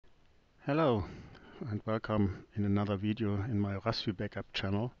Hello and welcome in another video in my raspiBackup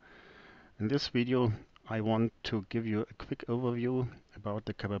channel. In this video I want to give you a quick overview about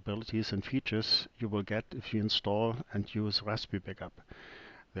the capabilities and features you will get if you install and use raspiBackup.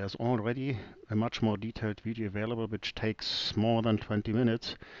 There's already a much more detailed video available which takes more than 20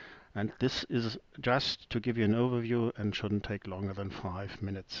 minutes, and this is just to give you an overview and shouldn't take longer than 5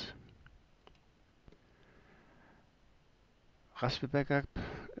 minutes. raspiBackup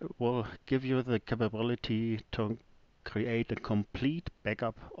will give you the capability to create a complete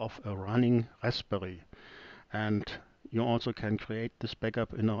backup of a running Raspberry, and you also can create this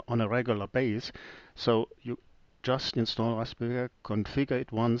backup on a regular base. So you just install raspiBackup, configure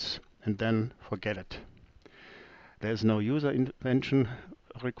it once, and then forget it. There's no user intervention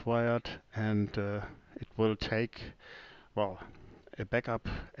required, and it will take, well, a backup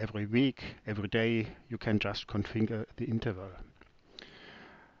every week, every day. You can just configure the interval.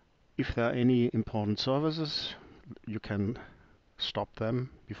 If there are any important services, you can stop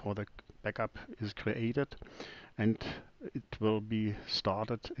them before the backup is created, and it will be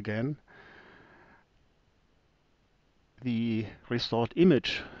started again. The restored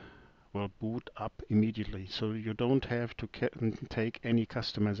image will boot up immediately, so you don't have to take any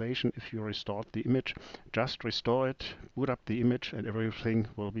customization if you restored the image. Just restore it, boot up the image, and everything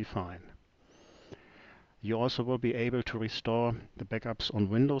will be fine. You also will be able to restore the backups on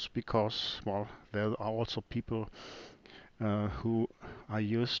Windows because, well, there are also people who are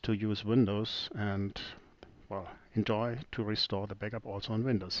used to use Windows and, well, enjoy to restore the backup also on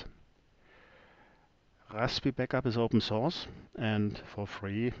Windows. raspiBackup is open source and for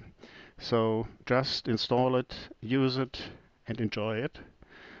free, so just install it, use it, and enjoy it.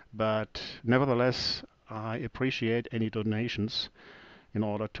 But nevertheless, I appreciate any donations in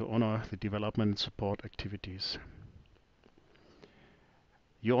order to honor the development and support activities.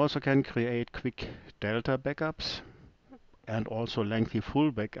 You also can create quick delta backups and also lengthy full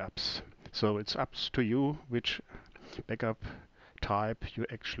backups. So it's up to you which backup type you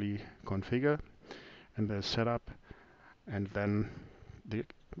actually configure in the setup, and then the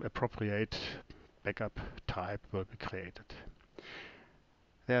appropriate backup type will be created.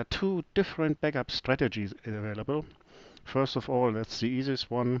 There are two different backup strategies available. First of all, that's the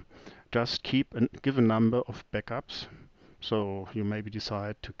easiest one. Just keep a given number of backups. So you maybe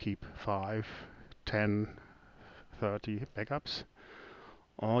decide to keep 5, 10, 30 backups.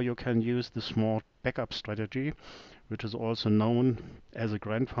 Or you can use the smart backup strategy, which is also known as a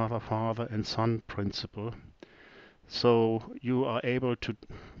grandfather, father, and son principle. So you are able to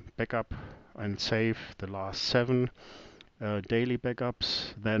backup and save the last 7 daily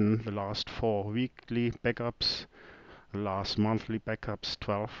backups, then the last 4 weekly backups, the last monthly backups,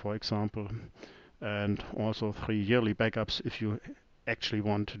 12 for example, and also 3 yearly backups if you actually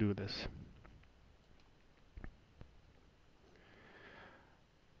want to do this.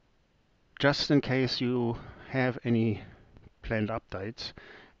 Just in case you have any planned updates,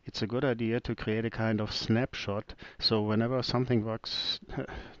 it's a good idea to create a kind of snapshot, so whenever something works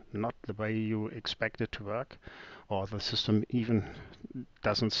not the way you expect it to work, or the system even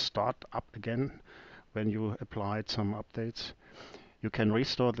doesn't start up again when you applied some updates, you can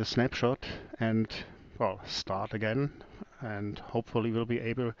restore the snapshot and, well, start again, and hopefully will be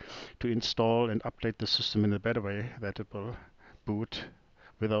able to install and update the system in a better way that it will boot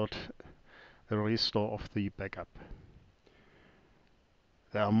without a restore of the backup.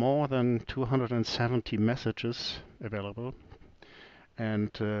 There are more than 270 messages available, and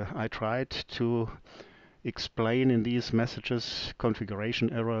I tried to explain in these messages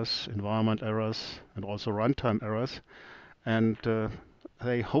configuration errors, environment errors, and also runtime errors, and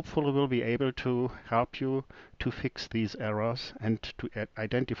they hopefully will be able to help you to fix these errors and to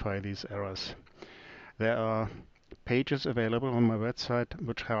identify these errors. There are pages available on my website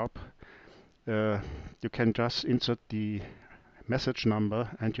which help. You can just insert the message number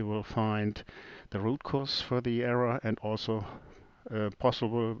and you will find the root cause for the error and also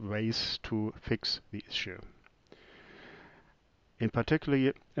possible ways to fix the issue. In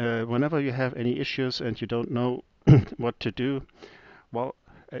particular, whenever you have any issues and you don't know what to do, well,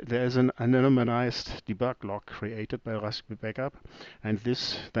 there is an anonymized debug log created by raspiBackup, and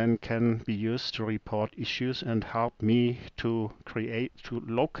this then can be used to report issues and help me to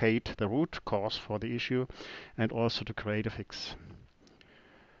locate the root cause for the issue and also to create a fix.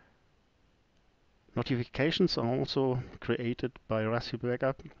 Notifications are also created by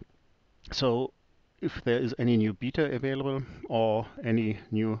raspiBackup, so if there is any new beta available or any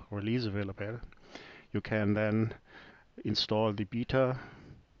new release available, you can then install the beta,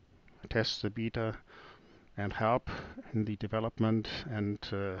 test the beta, and help in the development and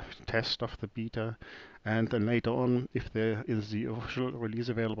test of the beta. And then later on, if there is the official release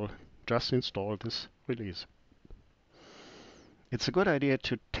available, just install this release. It's a good idea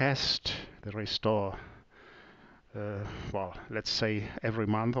to test the restore, well, let's say every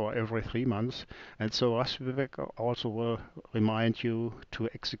month or every 3 months. And so raspiBackup also will remind you to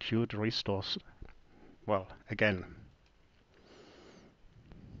execute restores, well, again.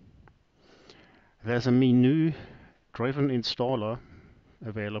 There's a menu-driven installer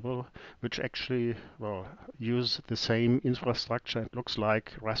available, which actually, well, use the same infrastructure. It looks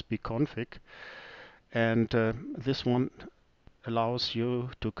like raspiconfig, and this one allows you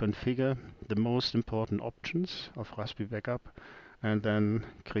to configure the most important options of raspiBackup and then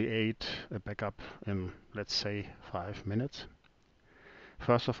create a backup in, let's say, 5 minutes.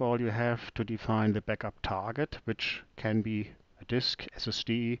 First of all, you have to define the backup target, which can be a disk,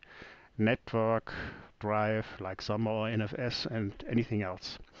 SSD, network, drive like SAMA or NFS, and anything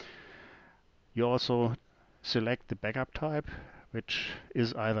else. You also select the backup type, which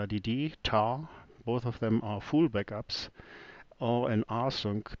is either DD, tar, both of them are full backups, or an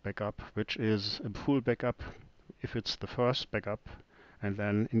rsync backup, which is a full backup if it's the first backup, and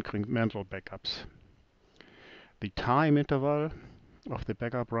then incremental backups. The time interval of the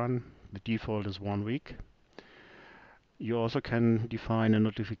backup run, the default is 1 week. You also can define a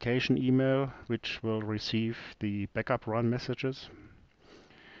notification email which will receive the backup run messages.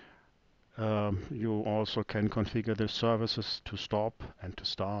 You also can configure the services to stop and to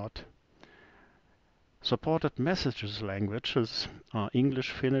start. Supported messages languages are English,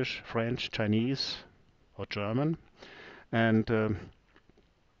 Finnish, French, Chinese, or German. And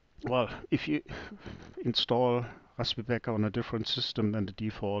well, if you install raspiBackup on a different system, then the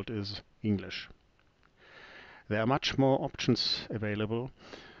default is English. There are much more options available,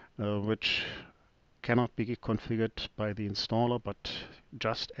 which cannot be configured by the installer, but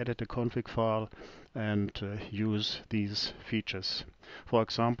just edit a config file and use these features. For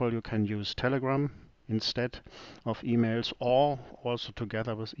example, you can use Telegram instead of emails, or also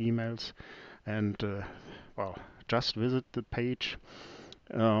together with emails, and well, just visit the page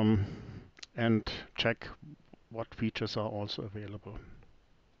and check what features are also available.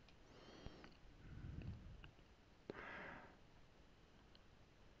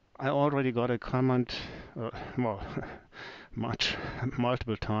 I already got a comment, well,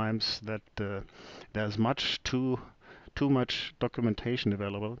 multiple times that there's too much documentation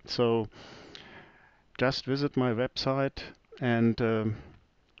available. So just visit my website, and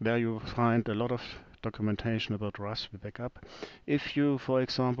there you find a lot of documentation about raspiBackup. If you, for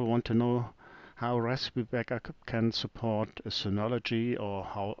example, want to know how raspiBackup can support a Synology or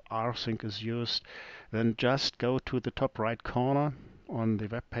how rsync is used, then just go to the top right corner on the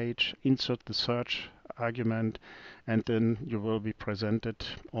web page, insert the search argument, and then you will be presented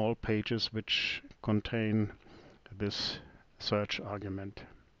all pages which contain this search argument.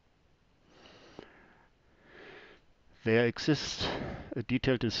 There exists a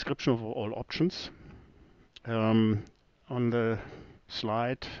detailed description of all options. On the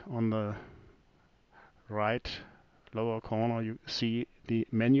slide on the right lower corner, you see the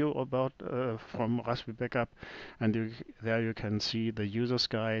menu about from raspiBackup, and there you can see the user's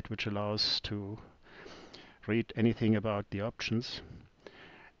guide, which allows to read anything about the options.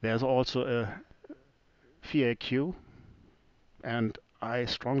 There's also a FAQ, and I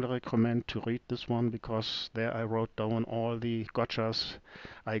strongly recommend to read this one, because there I wrote down all the gotchas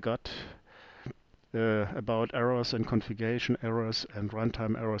I got about errors and configuration errors and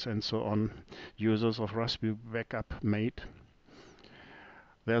runtime errors and so on users of raspiBackup made.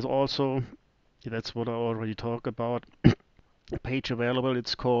 There's also, that's what I already talked about, a page available.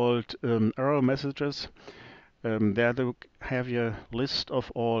 It's called error messages. There you have your list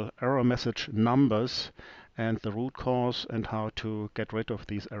of all error message numbers and the root cause and how to get rid of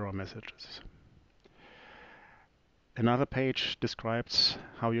these error messages. Another page describes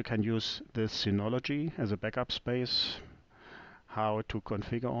how you can use the Synology as a backup space, how to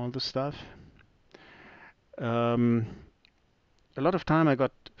configure all the stuff. A lot of time I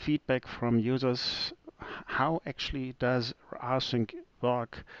got feedback from users, how actually does rsync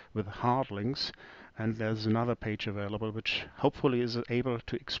work with hard links? And there's another page available which hopefully is able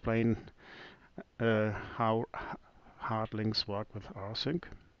to explain how hard links work with rsync.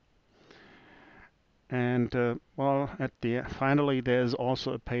 And well, finally there's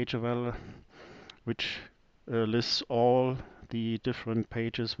also a page available which lists all the different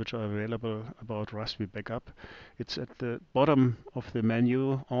pages which are available about raspiBackup. It's at the bottom of the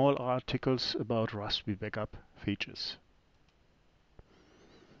menu, all articles about raspiBackup features.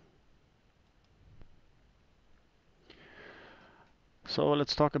 So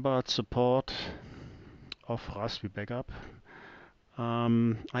let's talk about support of raspiBackup.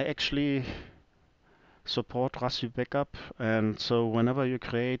 I actually support raspiBackup, and so whenever you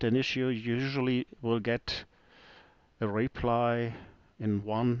create an issue, you usually will get a reply in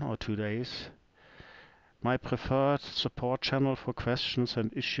 1 or 2 days. My preferred support channel for questions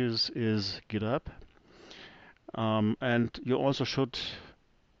and issues is GitHub. And you also should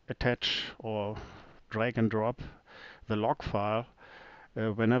attach or drag and drop the log file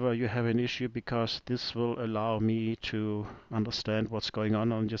whenever you have an issue, because this will allow me to understand what's going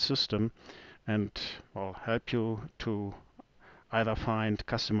on your system and help you to either find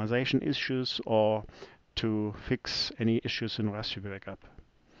customization issues or to fix any issues in raspiBackup.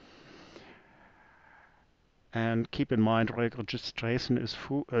 And keep in mind, registration is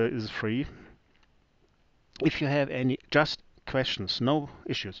free. If you have any just questions, no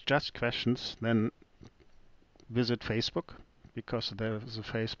issues, just questions, then visit Facebook, because there is a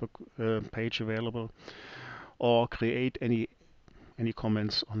Facebook page available, or create any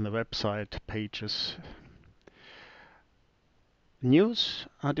comments on the website pages. News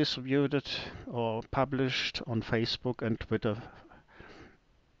are distributed or published on Facebook and Twitter.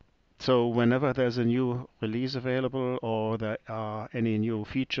 So whenever there's a new release available or there are any new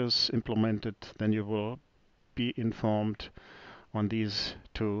features implemented, then you will be informed on these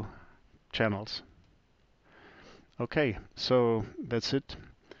two channels. Okay, so that's it.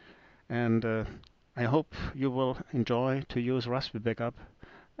 And I hope you will enjoy to use raspiBackup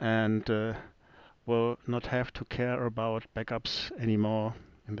and will not have to care about backups anymore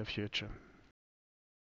in the future.